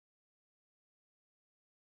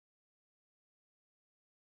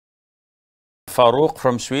Farouk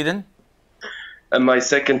from Sweden. And my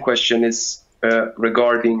second question is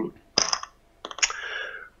regarding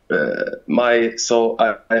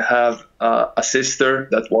I have a sister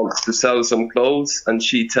that wants to sell some clothes, and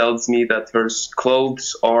she tells me that her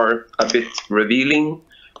clothes are a bit revealing,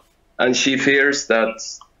 and she fears that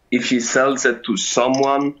if she sells it to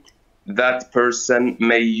someone, that person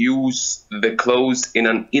may use the clothes in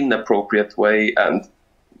an inappropriate way, and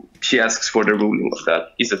she asks for the ruling of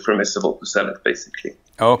that. Is it permissible to sell it, basically?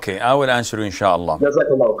 Okay, I will answer you, inshallah.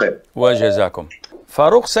 Jazakallah khair. Wa jazakum.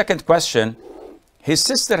 Farouk's second question. His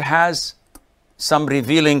sister has some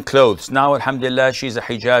revealing clothes. Now, alhamdulillah, she's a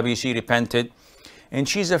hijabi, she repented. And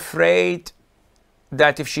she's afraid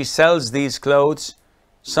that if she sells these clothes,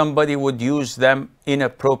 somebody would use them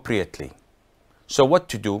inappropriately. So what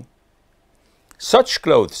to do? Such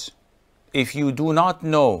clothes, if you do not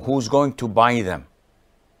know who's going to buy them,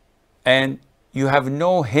 and you have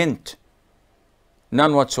no hint,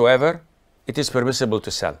 none whatsoever, it is permissible to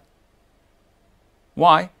sell.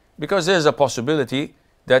 Why? Because there's a possibility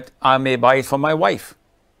that I may buy it for my wife,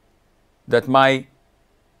 that my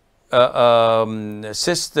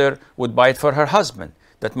sister would buy it for her husband,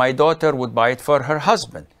 that my daughter would buy it for her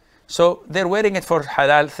husband. So they're wearing it for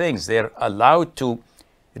halal things. They're allowed to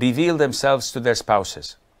reveal themselves to their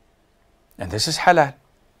spouses. And this is halal.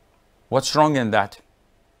 What's wrong in that?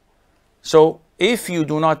 So if you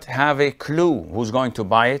do not have a clue who's going to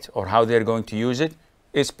buy it or how they're going to use it,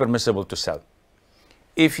 it's permissible to sell.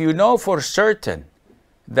 If you know for certain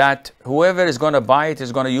that whoever is going to buy it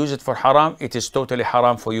is going to use it for haram, it is totally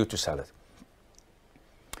haram for you to sell it.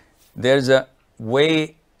 There's a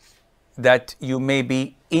way that you may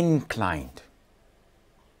be inclined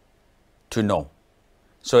to know.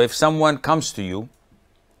 So if someone comes to you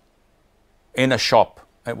in a shop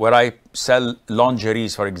where I sell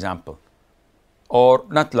lingeries, for example, or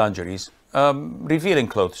not lingeries, revealing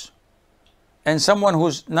clothes, and someone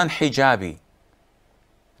who's non-hijabi,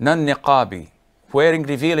 non-niqabi, wearing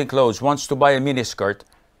revealing clothes, wants to buy a miniskirt,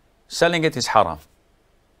 selling it is haram.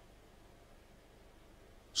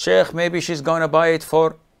 Sheikh, maybe she's going to buy it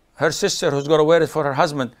for her sister who's going to wear it for her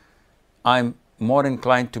husband. I'm more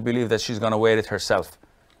inclined to believe that she's going to wear it herself,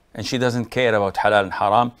 and she doesn't care about halal and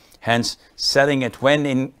haram. Hence, selling it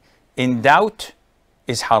when in doubt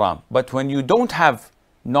is haram. But when you don't have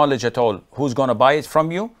knowledge at all who's going to buy it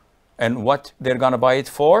from you and what they're going to buy it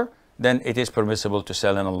for, then it is permissible to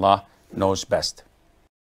sell, and Allah knows best.